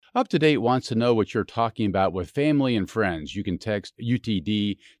Up to Date wants to know what you're talking about with family and friends. You can text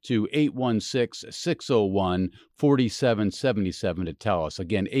UTD to 816-601-4777 to tell us.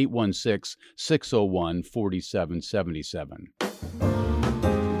 Again, 816-601-4777.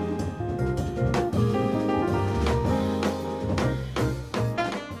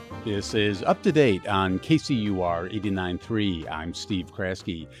 This is Up to Date on KCUR 89.3. I'm Steve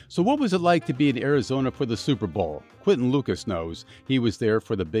Kraske. So what was it like to be in Arizona for the Super Bowl? Quentin Lucas knows. He was there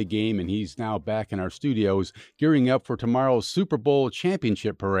for the big game, and he's now back in our studios gearing up for tomorrow's Super Bowl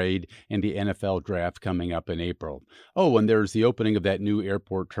championship parade and the NFL draft coming up in April. Oh, and there's the opening of that new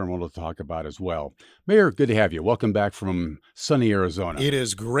airport terminal to talk about as well. Mayor, good to have you. Welcome back from sunny Arizona. It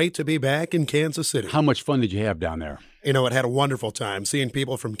is great to be back in Kansas City. How much fun did you have down there? You know, it had a wonderful time seeing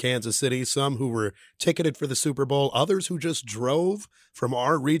people from Kansas City, some who were ticketed for the Super Bowl, others who just drove from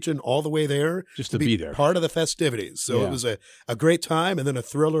our region all the way there just to be there, part of the festivities. So It was a great time and then a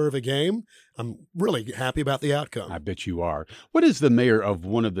thriller of a game. I'm really happy about the outcome. I bet you are. What does the mayor of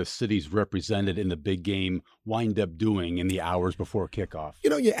one of the cities represented in the big game wind up doing in the hours before kickoff? You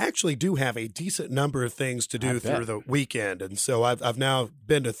know, you actually do have a decent number of things to do through the weekend. And so I've now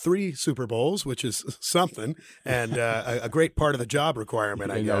been to 3 Super Bowls, which is something, and a great part of the job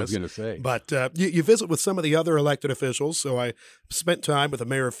requirement, I guess. I was going to say. But you visit with some of the other elected officials. So I spent time with the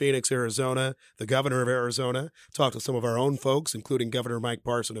mayor of Phoenix, Arizona, the governor of Arizona, talked to some of our own folks, including Governor Mike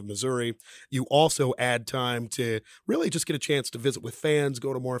Parson of Missouri. You also add time to really just get a chance to visit with fans,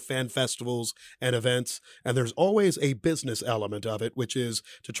 go to more fan festivals and events. And there's always a business element of it, which is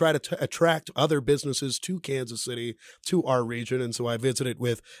to try to attract other businesses to Kansas City, to our region. And so I visited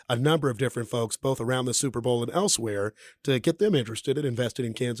with a number of different folks, both around the Super Bowl and elsewhere, to get them interested in investing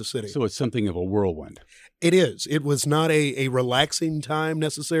in Kansas City. So it's something of a whirlwind. It is. It was not a relaxing time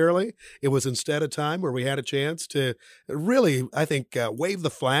necessarily. It was instead a time where we had a chance to really, I think, wave the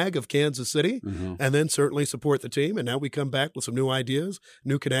flag of Kansas City and then certainly support the team. And now we come back with some new ideas,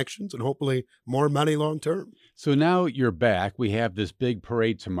 new connections, and hopefully more money long term. So now you're back. We have this big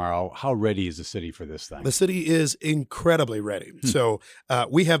parade tomorrow. How ready is the city for this thing? The city is incredibly ready. So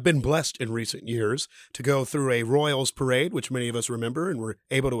we have been blessed in recent years to go through a Royals parade, which many of us remember and were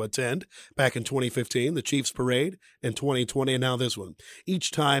able to attend back in 2015, the Chiefs parade in 2020, and now this one.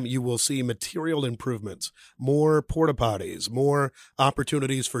 Each time you will see material improvements, more porta potties, more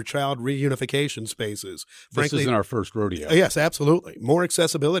opportunities for child reunification spaces. Frankly, this isn't our first rodeo. Yes, absolutely. More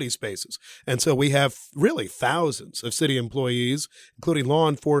accessibility spaces. And so we have really thousands of city employees, including law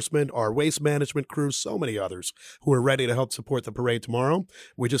enforcement, our waste management crews, so many others who are ready to help support the parade tomorrow.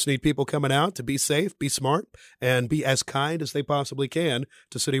 We just need people coming out to be safe, be smart, and be as kind as they possibly can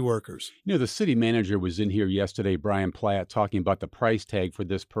to city workers. You know, the city manager was in here yesterday, Brian Platt, talking about the price tag for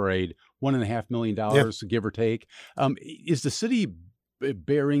this parade, $1.5 million, give or take. Is the city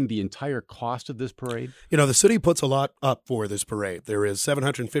bearing the entire cost of this parade? You know, the city puts a lot up for this parade. There is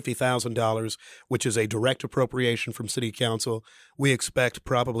 $750,000, which is a direct appropriation from City Council. We expect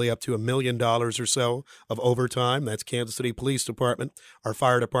probably up to $1 million or so of overtime. That's Kansas City Police Department, our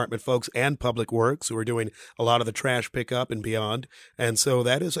fire department folks, and Public Works, who are doing a lot of the trash pickup and beyond. And so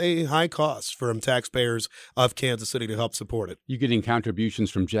that is a high cost from taxpayers of Kansas City to help support it. You getting contributions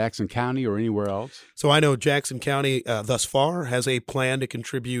from Jackson County or anywhere else? So I know Jackson County thus far has a plan to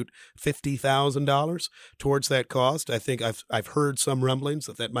contribute $50,000 towards that cost. I think I've heard some rumblings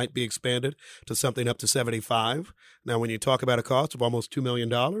that might be expanded to something up to $75,000. Now, when you talk about a cost of almost $2 million,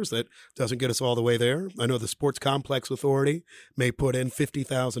 that doesn't get us all the way there. I know the Sports Complex Authority may put in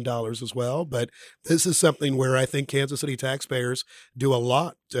 $50,000 as well, but this is something where I think Kansas City taxpayers do a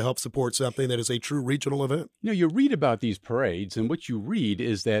lot to help support something that is a true regional event. You know, you read about these parades, and what you read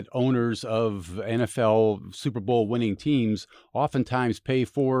is that owners of NFL Super Bowl winning teams oftentimes pay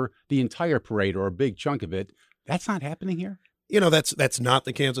for the entire parade or a big chunk of it. That's not happening here? You know, that's not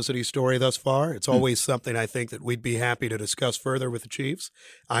the Kansas City story thus far. It's always something I think that we'd be happy to discuss further with the Chiefs.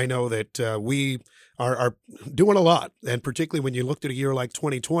 I know that we are doing a lot, and particularly when you looked at a year like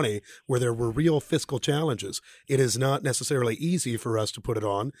 2020 where there were real fiscal challenges, it is not necessarily easy for us to put it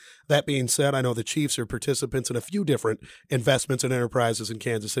on. That being said, I know the Chiefs are participants in a few different investments and enterprises in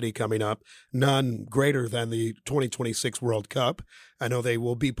Kansas City coming up, none greater than the 2026 World Cup. I know they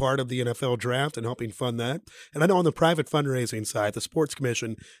will be part of the NFL draft and helping fund that. And I know on the private fundraising side, the Sports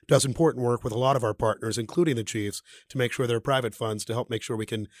Commission does important work with a lot of our partners, including the Chiefs, to make sure there are private funds to help make sure we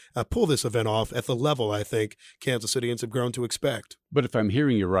can pull this event off at the level I think Kansas Cityans have grown to expect. But if I'm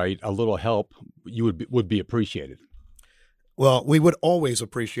hearing you right, a little help would be appreciated. Well, we would always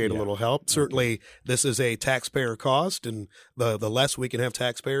appreciate a Yeah. little help. Certainly, this is a taxpayer cost, and the less we can have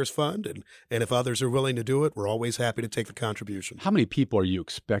taxpayers fund, and if others are willing to do it, we're always happy to take the contribution. How many people are you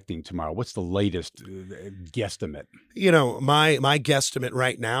expecting tomorrow? What's the latest guesstimate? You know, my guesstimate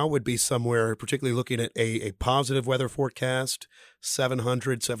right now would be somewhere, particularly looking at a positive weather forecast,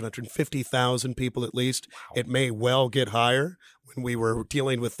 750,000 people at least. Wow. It may well get higher. When we were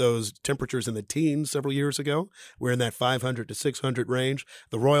dealing with those temperatures in the teens several years ago, we're in that 500 to 600 range.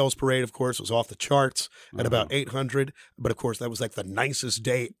 The Royals parade, of course, was off the charts at about 800. But of course, that was like the nicest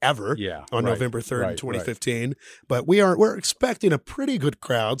day ever on November 3rd, 2015. But we're expecting a pretty good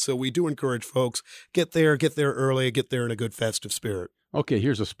crowd. So we do encourage folks, get there early, get there in a good festive spirit. Okay,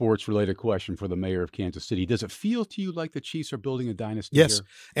 here's a sports-related question for the mayor of Kansas City. Does it feel to you like the Chiefs are building a dynasty Yes, here?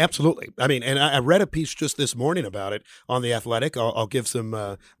 absolutely. I mean, and I read a piece just this morning about it on The Athletic. I'll give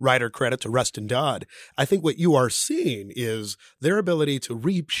some writer credit to Rustin Dodd. I think what you are seeing is their ability to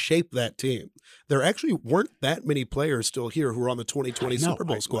reshape that team. There actually weren't that many players still here who were on the 2020 Super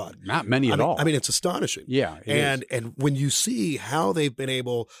Bowl squad. Not many at all. I mean, it's astonishing. Yeah, and when you see how they've been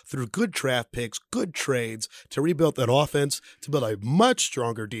able, through good draft picks, good trades, to rebuild that offense, to build a much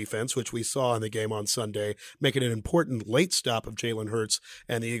stronger defense, which we saw in the game on Sunday, making an important late stop of Jalen Hurts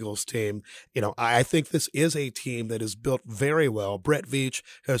and the Eagles team. You know, I think this is a team that is built very well. Brett Veach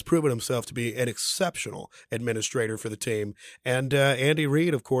has proven himself to be an exceptional administrator for the team. And Andy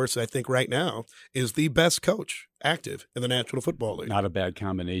Reid, of course, I think right now is the best coach active in the National Football League. Not a bad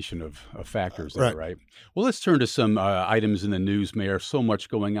combination of factors there, right? Well, let's turn to some items in the news, Mayor. So much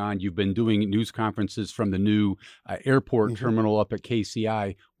going on. You've been doing news conferences from the new airport terminal up at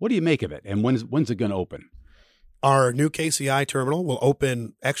KCI. What do you make of it? And when's it going to open? Our new KCI terminal will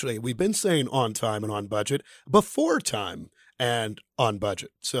open, actually, we've been saying on time and on budget, before time and on budget.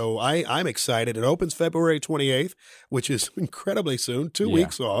 So I'm excited. It opens February 28th, which is incredibly soon, 2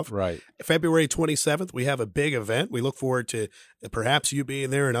 weeks off. Right. February 27th, we have a big event. We look forward to perhaps you being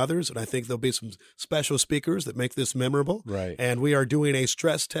there and others, and I think there'll be some special speakers that make this memorable. Right. And we are doing a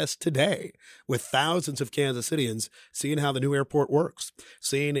stress test today with thousands of Kansas Cityans, seeing how the new airport works,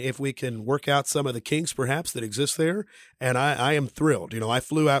 seeing if we can work out some of the kinks perhaps that exist there. And I am thrilled. You know, I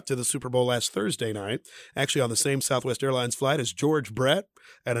flew out to the Super Bowl last Thursday night, actually on the same Southwest Airlines flight as George Brett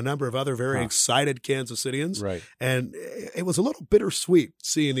and a number of other very excited Kansas Cityans. Right. And it was a little bittersweet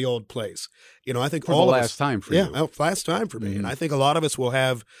seeing the old place. You know, I think for all the of last us, time for you. Yeah, last time for me. And I think a lot of us will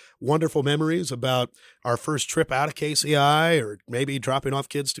have wonderful memories about our first trip out of KCI or maybe dropping off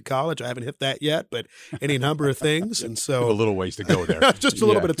kids to college. I haven't hit that yet, but any number of things. And so a little ways to go there. just a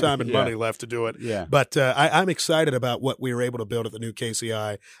little bit of time and money left to do it. Yeah. But I'm excited about what we were able to build at the new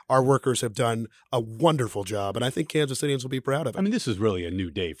KCI. Our workers have done a wonderful job, and I think Kansas Cityans will be proud of it. I mean, this is really a new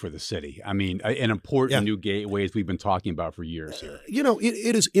day for the city. I mean, an important new gateway as we've been talking about for years here. You know,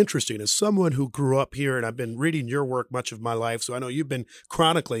 it is interesting. As someone who grew up here, and I've been reading your work much of my life, so I know you've been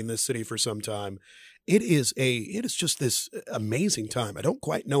chronicling this city for some time. It is just this amazing time. I don't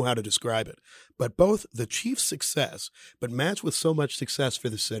quite know how to describe it, but both the Chiefs' success, but matched with so much success for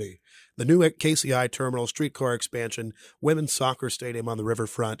the city. The new KCI terminal, streetcar expansion, women's soccer stadium on the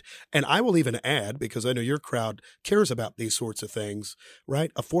riverfront. And I will even add, because I know your crowd cares about these sorts of things,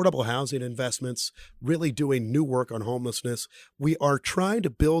 right? Affordable housing investments, really doing new work on homelessness. We are trying to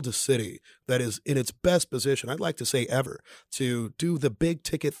build a city that is in its best position, I'd like to say ever, to do the big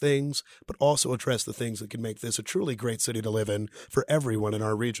ticket things, but also address the things that can make this a truly great city to live in for everyone in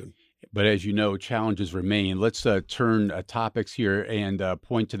our region. But as you know, challenges remain. Let's turn topics here and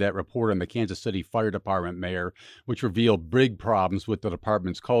point to that report on the Kansas City Fire Department, Mayor, which revealed big problems with the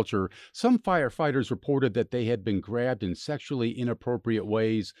department's culture. Some firefighters reported that they had been grabbed in sexually inappropriate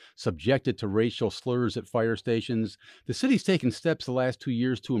ways, subjected to racial slurs at fire stations. The city's taken steps the last 2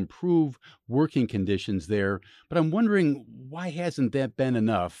 years to improve working conditions there. But I'm wondering, why hasn't that been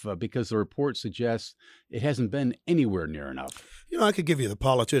enough? Because the report suggests it hasn't been anywhere near enough. You know, I could give you the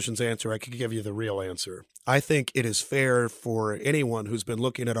politician's answer. I could give you the real answer. I think it is fair for anyone who's been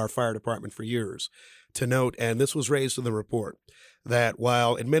looking at our fire department for years to note, and this was raised in the report, that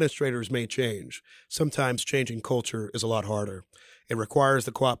while administrators may change, sometimes changing culture is a lot harder. It requires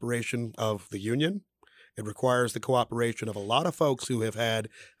the cooperation of the union. It requires the cooperation of a lot of folks who have had,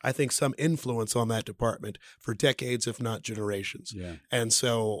 I think, some influence on that department for decades, if not generations. Yeah. And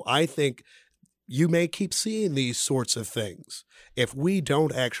so I think you may keep seeing these sorts of things if we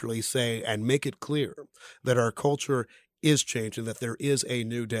don't actually say and make it clear that our culture is changing, that there is a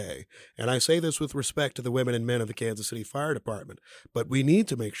new day. And I say this with respect to the women and men of the Kansas City Fire Department, but we need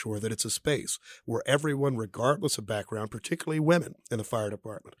to make sure that it's a space where everyone, regardless of background, particularly women in the fire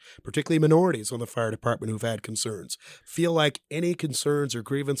department, particularly minorities on the fire department who've had concerns, feel like any concerns or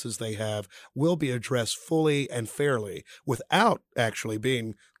grievances they have will be addressed fully and fairly without actually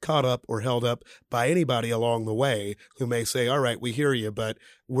being caught up or held up by anybody along the way who may say, all right, we hear you, but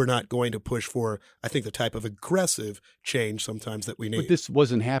we're not going to push for, I think, the type of aggressive change sometimes that we need. But this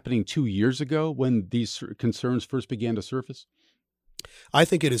wasn't happening 2 years ago when these concerns first began to surface? I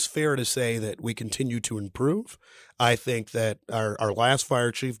think it is fair to say that we continue to improve. I think that our last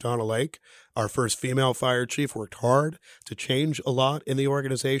fire chief, Donna Lake, our first female fire chief, worked hard to change a lot in the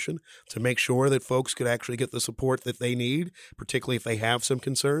organization to make sure that folks could actually get the support that they need, particularly if they have some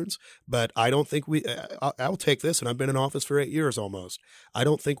concerns. But I don't think I'll take this, and I've been in office for 8 years almost. I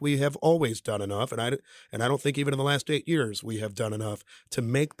don't think we have always done enough, and I don't think even in the last 8 years we have done enough to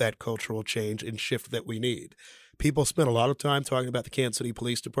make that cultural change and shift that we need. People spend a lot of time talking about the Kansas City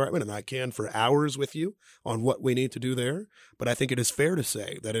Police Department, and I can for hours with you on what we need to do there. But I think it is fair to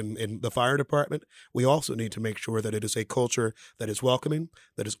say that in the fire department, we also need to make sure that it is a culture that is welcoming,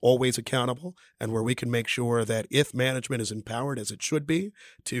 that is always accountable, and where we can make sure that if management is empowered, as it should be,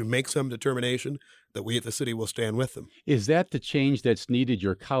 to make some determination, that we at the city will stand with them. Is that the change that's needed?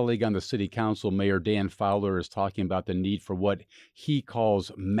 Your colleague on the city council, Mayor Dan Fowler, is talking about the need for what he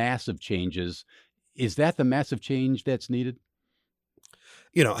calls massive changes. Is that the massive change that's needed?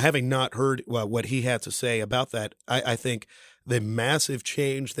 You know, having not heard what he had to say about that, I think the massive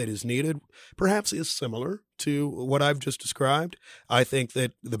change that is needed perhaps is similar to what I've just described. I think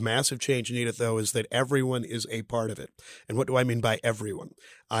that the massive change needed, though, is that everyone is a part of it. And what do I mean by everyone?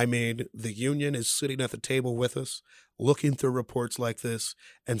 I mean the union is sitting at the table with us, looking through reports like this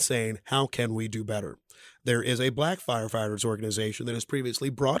and saying, how can we do better? There is a black firefighters organization that has previously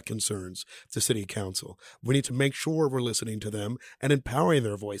brought concerns to city council. We need to make sure we're listening to them and empowering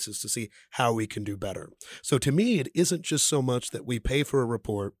their voices to see how we can do better. So to me, it isn't just so much that we pay for a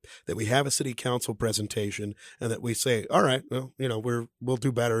report, that we have a city council presentation, and that we say, all right, well, you know, we'll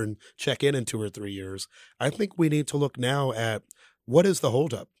do better and check in 2 or 3 years. I think we need to look now at what is the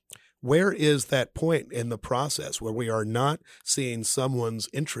holdup. Where is that point in the process where we are not seeing someone's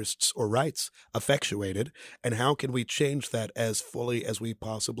interests or rights effectuated, and how can we change that as fully as we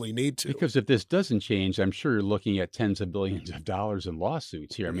possibly need to? Because if this doesn't change, I'm sure you're looking at tens of billions of dollars in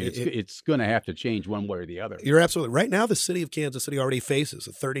lawsuits here. I mean, it's going to have to change one way or the other. You're absolutely right. Now, the city of Kansas City already faces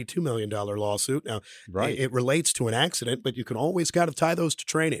a $32 million lawsuit. Now, right. It relates to an accident, but you can always kind of tie those to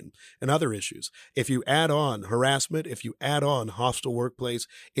training and other issues. If you add on harassment, if you add on hostile workplace,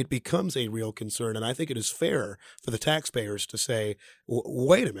 it becomes a real concern. And I think it is fair for the taxpayers to say,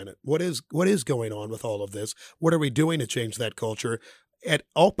 wait a minute, what is going on with all of this? What are we doing to change that culture at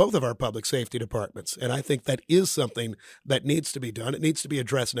both of our public safety departments? And I think that is something that needs to be done. It needs to be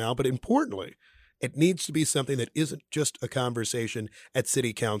addressed now, but importantly, it needs to be something that isn't just a conversation at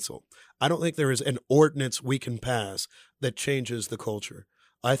city council. I don't think there is an ordinance we can pass that changes the culture.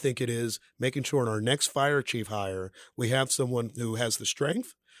 I think it is making sure in our next fire chief hire, we have someone who has the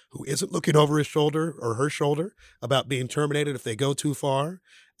strength, who isn't looking over his shoulder or her shoulder about being terminated if they go too far,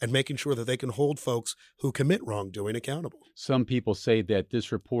 and making sure that they can hold folks who commit wrongdoing accountable. Some people say that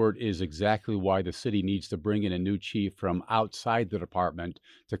this report is exactly why the city needs to bring in a new chief from outside the department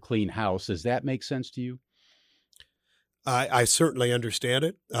to clean house. Does that make sense to you? I certainly understand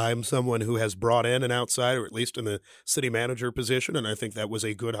it. I'm someone who has brought in an outsider, at least in the city manager position, and I think that was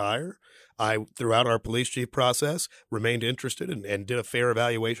a good hire. I, throughout our police chief process, remained interested and did a fair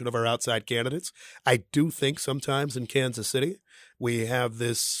evaluation of our outside candidates. I do think sometimes in Kansas City, we have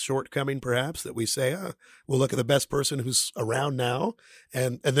this shortcoming, perhaps, that we say, we'll look at the best person who's around now,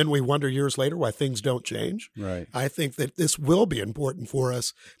 and then we wonder years later why things don't change. Right. I think that this will be important for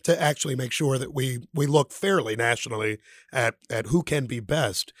us to actually make sure that we look fairly nationally at who can be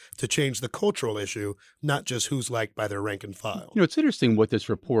best to change the cultural issue, not just who's liked by their rank and file. You know, it's interesting what this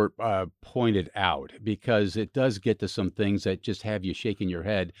report pointed out, because it does get to some things that just have you shaking your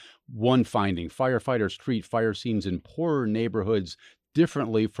head. One finding: firefighters treat fire scenes in poorer neighborhoods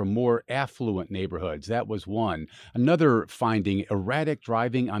differently from more affluent neighborhoods. That was one. Another finding: erratic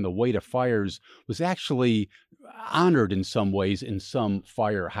driving on the way to fires was actually honored in some ways in some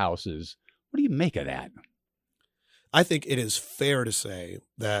firehouses. What do you make of that? I think it is fair to say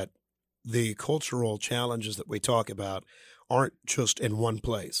that the cultural challenges that we talk about aren't just in one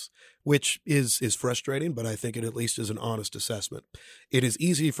place, which is frustrating, but I think it at least is an honest assessment. It is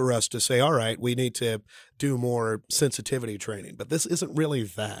easy for us to say, all right, we need to do more sensitivity training, but this isn't really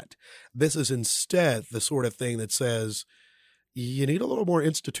that. This is instead the sort of thing that says you need a little more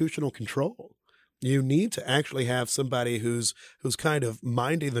institutional control. You need to actually have somebody who's kind of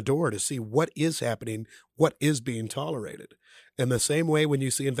minding the door to see what is happening, what is being tolerated. In the same way when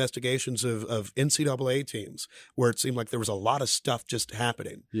you see investigations of NCAA teams where it seemed like there was a lot of stuff just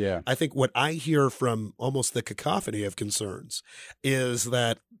happening. Yeah. I think what I hear from almost the cacophony of concerns is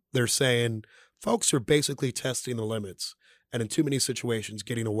that they're saying folks are basically testing the limits and in too many situations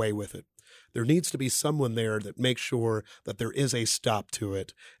getting away with it. There needs to be someone there that makes sure that there is a stop to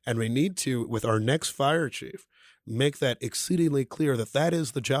it. And we need to, with our next fire chief, make that exceedingly clear that that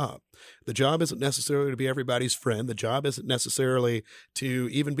is the job. The job isn't necessarily to be everybody's friend. The job isn't necessarily to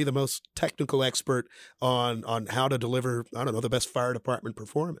even be the most technical expert on how to deliver, I don't know, the best fire department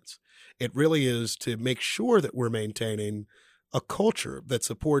performance. It really is to make sure that we're maintaining a culture that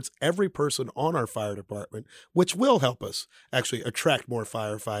supports every person on our fire department, which will help us actually attract more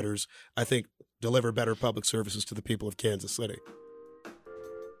firefighters, I think deliver better public services to the people of Kansas City.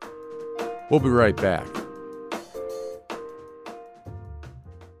 We'll be right back.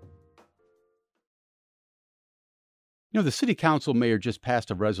 You know, the city council mayor just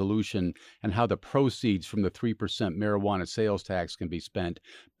passed a resolution on how the proceeds from the 3% marijuana sales tax can be spent.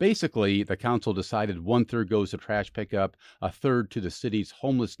 Basically, the council decided 1/3 goes to trash pickup, 1/3 to the city's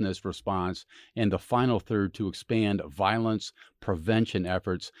homelessness response, and the final third to expand violence prevention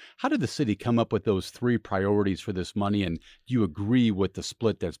efforts. How did the city come up with those three priorities for this money, and do you agree with the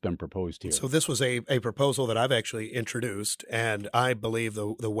split that's been proposed here? So this was a proposal that I've actually introduced, and I believe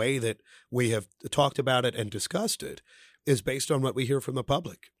the way that we have talked about it and discussed it is based on what we hear from the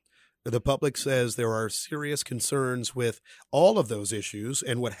public. The public says there are serious concerns with all of those issues,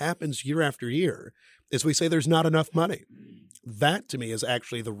 and what happens year after year is we say there's not enough money. That, to me, is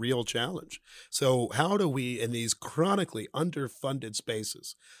actually the real challenge. So how do we, in these chronically underfunded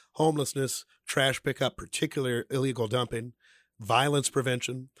spaces, homelessness, trash pickup, particular illegal dumping, violence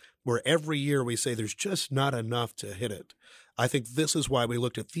prevention, where every year we say there's just not enough to hit it. I think this is why we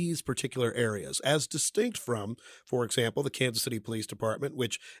looked at these particular areas as distinct from, for example, the Kansas City Police Department,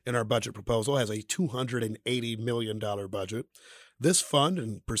 which in our budget proposal has a $280 million budget. This fund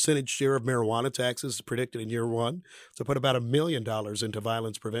and percentage share of marijuana taxes is predicted in year one to put about $1 million into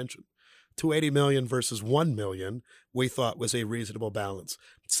violence prevention. $280 million versus $1 million, we thought was a reasonable balance.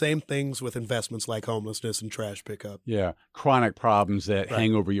 Same things with investments like homelessness and trash pickup. Yeah, chronic problems that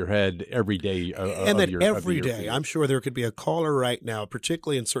hang over your head every day. Every day, I'm sure there could be a caller right now,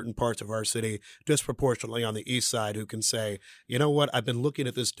 particularly in certain parts of our city, disproportionately on the east side, who can say, you know what, I've been looking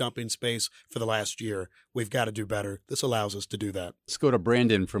at this dumping space for the last year. We've got to do better. This allows us to do that. Let's go to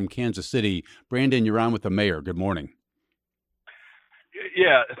Brandon from Kansas City. Brandon, you're on with the mayor. Good morning.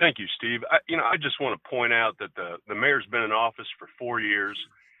 Yeah, thank you, Steve. I just want to point out that the mayor's been in office for 4 years,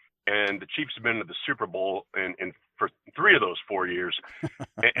 and the Chiefs have been to the Super Bowl and for 3 of those 4 years.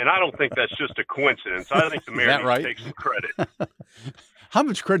 And I don't think that's just a coincidence. I think the mayor needs to take some credit. How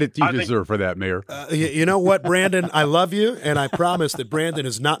much credit do you deserve for that, Mayor? You know what, Brandon? I love you, and I promise that Brandon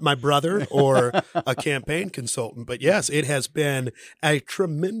is not my brother or a campaign consultant. But yes, it has been a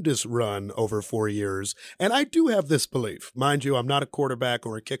tremendous run over 4 years. And I do have this belief. Mind you, I'm not a quarterback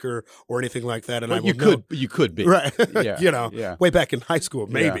or a kicker or anything like that. And well, you could be. Right. Way back in high school,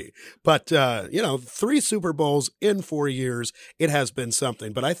 maybe. Yeah. But, 3 Super Bowls in 4 years, it has been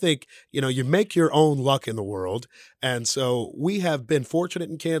something. But I think, you make your own luck in the world. And so we have been fortunate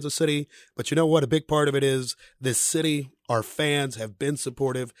in Kansas City, but you know what? A big part of it is this city, our fans have been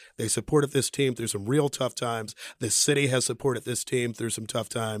supportive. They supported this team through some real tough times. This city has supported this team through some tough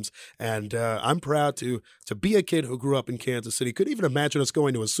times. And I'm proud to be a kid who grew up in Kansas City. Couldn't even imagine us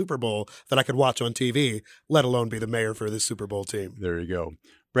going to a Super Bowl that I could watch on TV, let alone be the mayor for this Super Bowl team. There you go.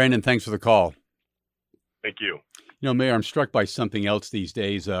 Brandon, thanks for the call. Thank you. Mayor, I'm struck by something else these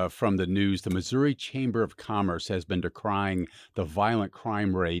days from the news. The Missouri Chamber of Commerce has been decrying the violent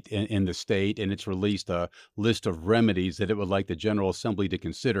crime rate in the state, and it's released a list of remedies that it would like the General Assembly to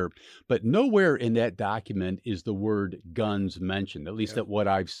consider. But nowhere in that document is the word guns mentioned, at least at what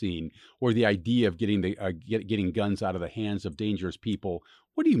I've seen, or the idea of getting guns out of the hands of dangerous people.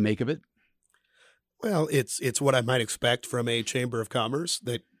 What do you make of it? Well, it's what I might expect from a Chamber of Commerce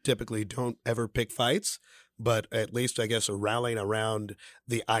that typically don't ever pick fights. But at least, I guess, are rallying around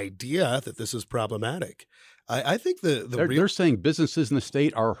the idea that this is problematic. I think they're saying businesses in the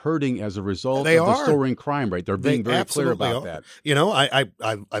state are hurting as a result They of the are. soaring crime rate. They're being They very clear absolutely about are. that. You know,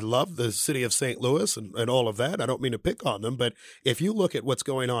 I love the city of St. Louis and all of that. I don't mean to pick on them, but if you look at what's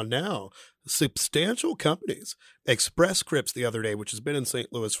going on now, substantial companies, Express Scripts the other day, which has been in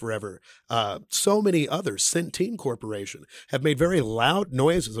St. Louis forever, so many others, Centene Corporation, have made very loud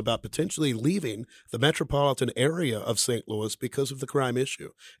noises about potentially leaving the metropolitan area of St. Louis because of the crime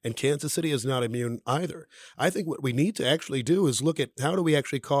issue. And Kansas City is not immune either. I think what we need to actually do is look at how do we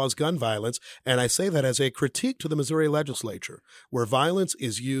actually cause gun violence, and I say that as a critique to the Missouri legislature, where violence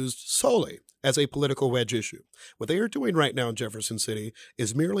is used solely as a political wedge issue. What they are doing right now in Jefferson City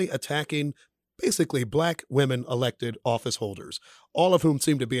is merely attacking basically black women elected office holders, all of whom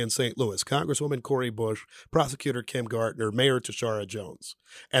seem to be in St. Louis. Congresswoman Cori Bush, Prosecutor Kim Gardner, Mayor Tashara Jones.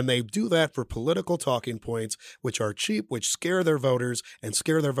 And they do that for political talking points, which are cheap, which scare their voters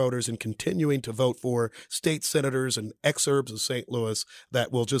in continuing to vote for state senators and exurbs of St. Louis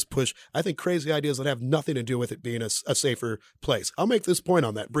that will just push, I think, crazy ideas that have nothing to do with it being a safer place. I'll make this point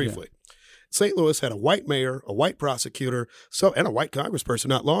on that briefly. Yeah. St. Louis had a white mayor, a white prosecutor, and a white congressperson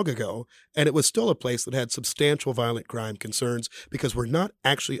not long ago, and it was still a place that had substantial violent crime concerns because we're not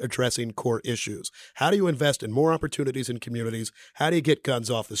actually addressing core issues. How do you invest in more opportunities in communities? How do you get guns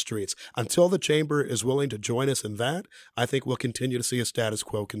off the streets? Until the chamber is willing to join us in that, I think we'll continue to see a status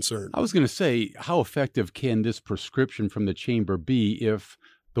quo concern. I was going to say, how effective can this prescription from the chamber be if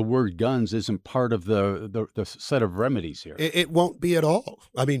the word guns isn't part of the set of remedies here? It won't be at all.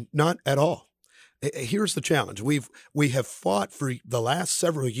 I mean, not at all. Here's the challenge. We have fought for the last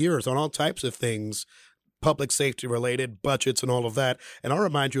several years on all types of things, public safety related, budgets and all of that. And I'll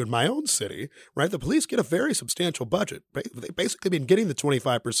remind you, in my own city, right, the police get a very substantial budget. They've basically been getting the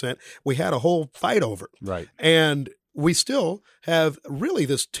 25% we had a whole fight over. Right. And we still have really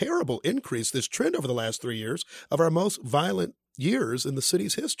this terrible increase, this trend over the last 3 years of our most violent years in the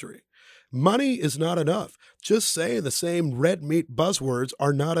city's history. Money is not enough. Just saying the same red meat buzzwords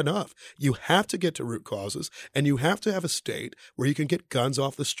are not enough. You have to get to root causes, and you have to have a state where you can get guns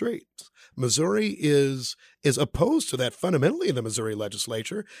off the streets. Missouri is opposed to that fundamentally in the Missouri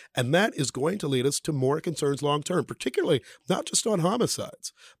legislature, and that is going to lead us to more concerns long term, particularly not just on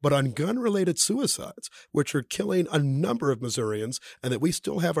homicides, but on gun-related suicides, which are killing a number of Missourians, and that we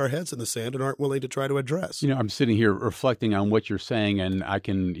still have our heads in the sand and aren't willing to try to address. You know, I'm sitting here reflecting on what you're saying, and I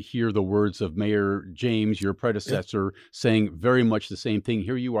can hear the words of Mayor James, your predecessor, saying very much the same thing.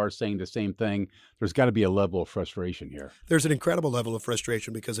 Here you are saying the same thing. There's got to be a level of frustration here. There's an incredible level of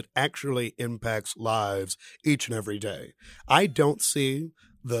frustration because it actually impacts lives each and every day. I don't see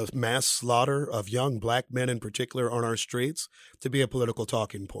the mass slaughter of young black men in particular on our streets to be a political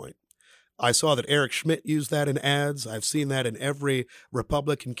talking point. I saw that Eric Schmidt used that in ads. I've seen that in every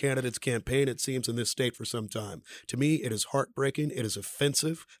Republican candidate's campaign, it seems, in this state for some time. To me, it is heartbreaking. It is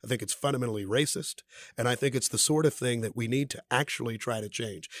offensive. I think it's fundamentally racist. And I think it's the sort of thing that we need to actually try to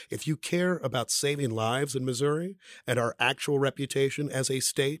change. If you care about saving lives in Missouri and our actual reputation as a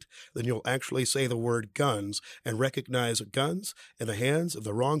state, then you'll actually say the word guns and recognize guns in the hands of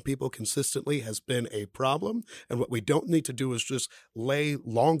the wrong people consistently has been a problem. And what we don't need to do is just lay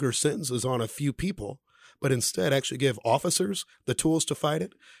longer sentences on a few people, but instead actually give officers the tools to fight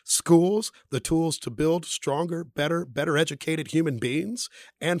it, schools the tools to build stronger, better educated human beings,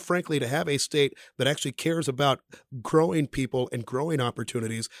 and frankly, to have a state that actually cares about growing people and growing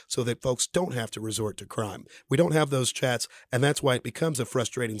opportunities so that folks don't have to resort to crime. We don't have those chats, and that's why it becomes a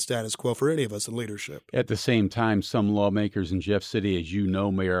frustrating status quo for any of us in leadership. At the same time, some lawmakers in Jeff City, as you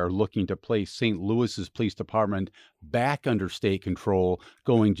know, Mayor, are looking to place St. Louis's police department back under state control,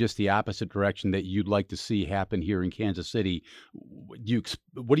 going just the opposite direction that you'd like to see happen here in Kansas City.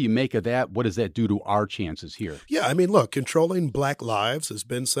 What do you make of that? What does that do to our chances here? Yeah, I mean, look, controlling black lives has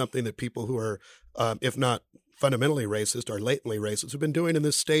been something that people who are, if not fundamentally racist or latently racist have been doing in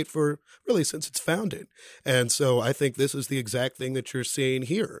this state for really since its founding. And so I think this is the exact thing that you're seeing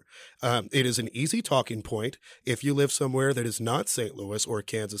here. It is an easy talking point if you live somewhere that is not St. Louis or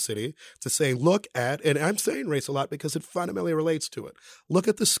Kansas City to say, look at, and I'm saying race a lot because it fundamentally relates to it. Look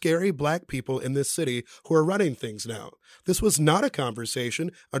at the scary black people in this city who are running things now. This was not a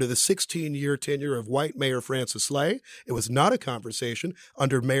conversation under the 16-year tenure of white Mayor Francis Slay. It was not a conversation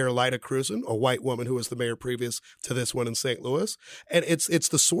under Mayor Lyda Krewson, a white woman who was the mayor previously analogous to this one in St. Louis. And it's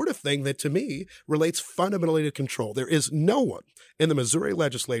the sort of thing that, to me, relates fundamentally to control. There is no one in the Missouri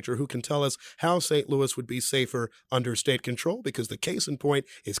legislature who can tell us how St. Louis would be safer under state control, because the case in point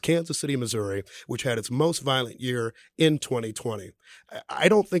is Kansas City, Missouri, which had its most violent year in 2020. I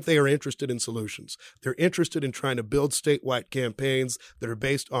don't think they are interested in solutions. They're interested in trying to build statewide campaigns that are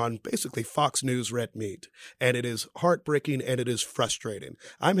based on basically Fox News red meat. And it is heartbreaking and it is frustrating.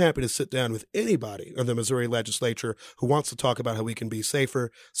 I'm happy to sit down with anybody in the Missouri legislature who wants to talk about how we can be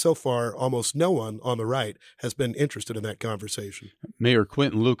safer. So far, almost no one on the right has been interested in that conversation. Mayor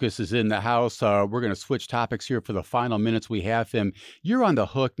Quinton Lucas is in the house. We're going to switch topics here for the final minutes we have him. You're on the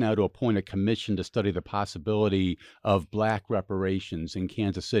hook now to appoint a commission to study the possibility of Black reparations in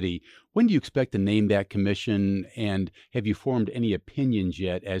Kansas City. When do you expect to name that commission, and have you formed any opinions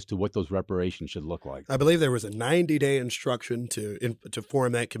yet as to what those reparations should look like? I believe there was a 90-day instruction to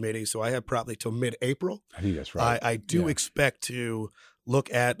form that committee, so I have probably till mid-April. I think that's right. I do expect to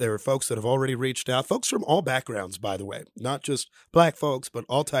look at, there are folks that have already reached out, folks from all backgrounds, by the way, not just Black folks, but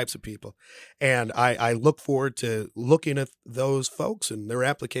all types of people. And I look forward to looking at those folks and their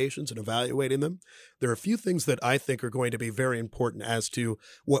applications and evaluating them. There are a few things that I think are going to be very important as to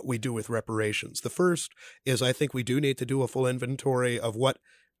what we do with reparations. The first is I think we do need to do a full inventory of what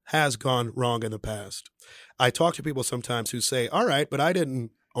has gone wrong in the past. I talk to people sometimes who say, all right, but I didn't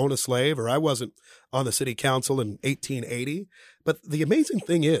own a slave, or I wasn't on the city council in 1880. But the amazing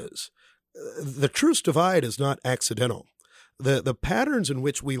thing is, the truce divide is not accidental. The patterns in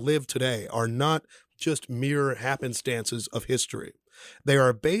which we live today are not just mere happenstances of history. They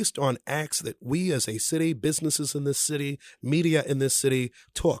are based on acts that we as a city, businesses in this city, media in this city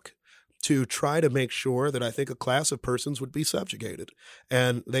took to try to make sure that I think a class of persons would be subjugated.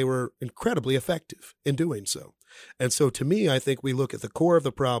 And they were incredibly effective in doing so. And so to me, I think we look at the core of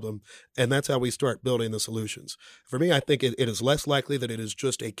the problem, and that's how we start building the solutions. For me, I think it is less likely that it is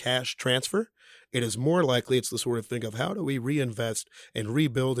just a cash transfer. It is more likely it's the sort of thing of how do we reinvest and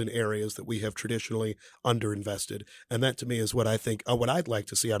rebuild in areas that we have traditionally underinvested. And that to me is what I think, what I'd like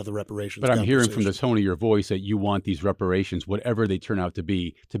to see out of the reparations. But I'm hearing from the tone of your voice that you want these reparations, whatever they turn out to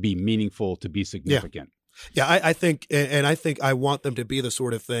be meaningful, to be significant. Yeah, I think I want them to be the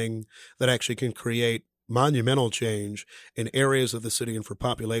sort of thing that actually can create monumental change in areas of the city and for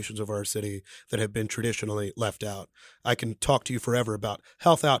populations of our city that have been traditionally left out. I can talk to you forever about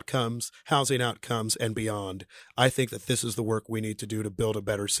health outcomes, housing outcomes, and beyond. I think that this is the work we need to do to build a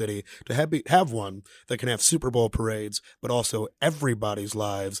better city, to have one that can have Super Bowl parades, but also everybody's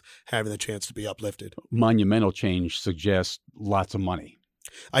lives having the chance to be uplifted. Monumental change suggests lots of money.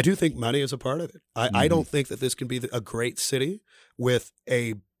 I do think money is a part of it. I don't think that this can be a great city with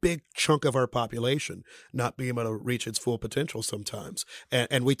a big chunk of our population not being able to reach its full potential sometimes.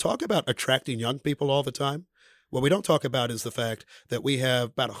 And we talk about attracting young people all the time. What we don't talk about is the fact that we have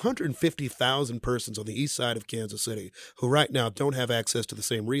about 150,000 persons on the east side of Kansas City who right now don't have access to the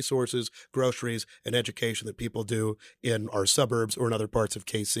same resources, groceries, and education that people do in our suburbs or in other parts of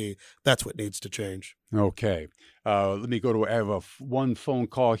KC. That's what needs to change. Okay. Let me go to, I have one phone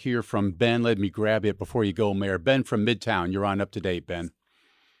call here from Ben. Let me grab it before you go, Mayor. Ben from Midtown. You're on Up to Date, Ben.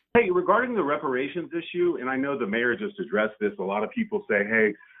 Hey, regarding the reparations issue, and I know the mayor just addressed this, a lot of people say,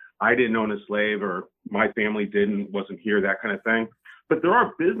 hey, I didn't own a slave, or my family wasn't here, that kind of thing. But there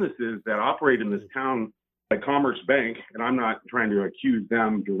are businesses that operate in this town, like Commerce Bank, and I'm not trying to accuse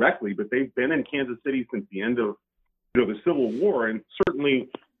them directly, but they've been in Kansas City since the end of the Civil War, and certainly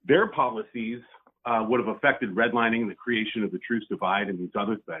their policies would have affected redlining, the creation of the truce divide, and these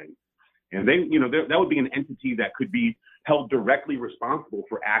other things. And they, that would be an entity that could be held directly responsible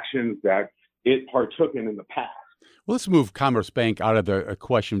for actions that it partook in the past. Well, let's move Commerce Bank out of the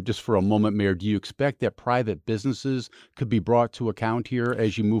question just for a moment, Mayor. Do you expect that private businesses could be brought to account here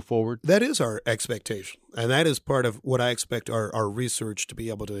as you move forward? That is our expectation. And that is part of what I expect our research to be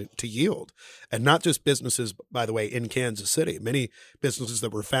able to yield. And not just businesses, by the way, in Kansas City. Many businesses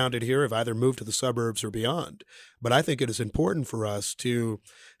that were founded here have either moved to the suburbs or beyond. But I think it is important for us to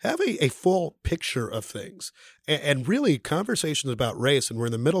have a full picture of things. And really, conversations about race, and we're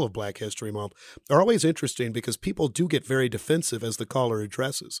in the middle of Black History Month, are always interesting because people do get very defensive as the caller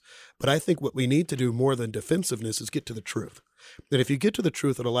addresses. But I think what we need to do more than defensiveness is get to the truth. And if you get to the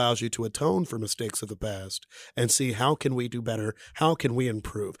truth, it allows you to atone for mistakes of the past and see how can we do better, how can we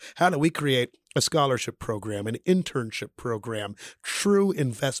improve, how do we create a scholarship program, an internship program, true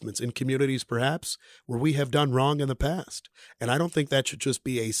investments in communities perhaps where we have done wrong in the past. And I don't think that should just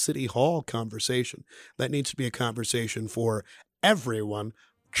be a city hall conversation. That needs to be a conversation for everyone,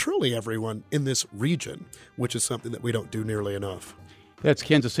 truly everyone in this region, which is something that we don't do nearly enough. That's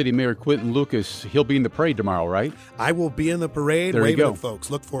Kansas City Mayor Quinton Lucas. He'll be in the parade tomorrow, right? I will be in the parade There you waving go. at folks.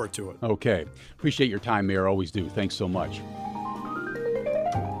 Look forward to it. Okay. Appreciate your time, Mayor. Always do. Thanks so much.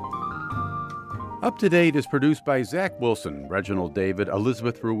 Up to Date is produced by Zach Wilson, Reginald David,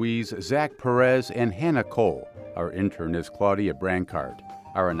 Elizabeth Ruiz, Zach Perez, and Hannah Cole. Our intern is Claudia Brancard.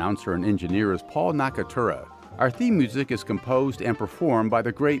 Our announcer and engineer is Paul Nakatura. Our theme music is composed and performed by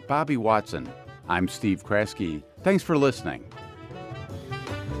the great Bobby Watson. I'm Steve Kraske. Thanks for listening.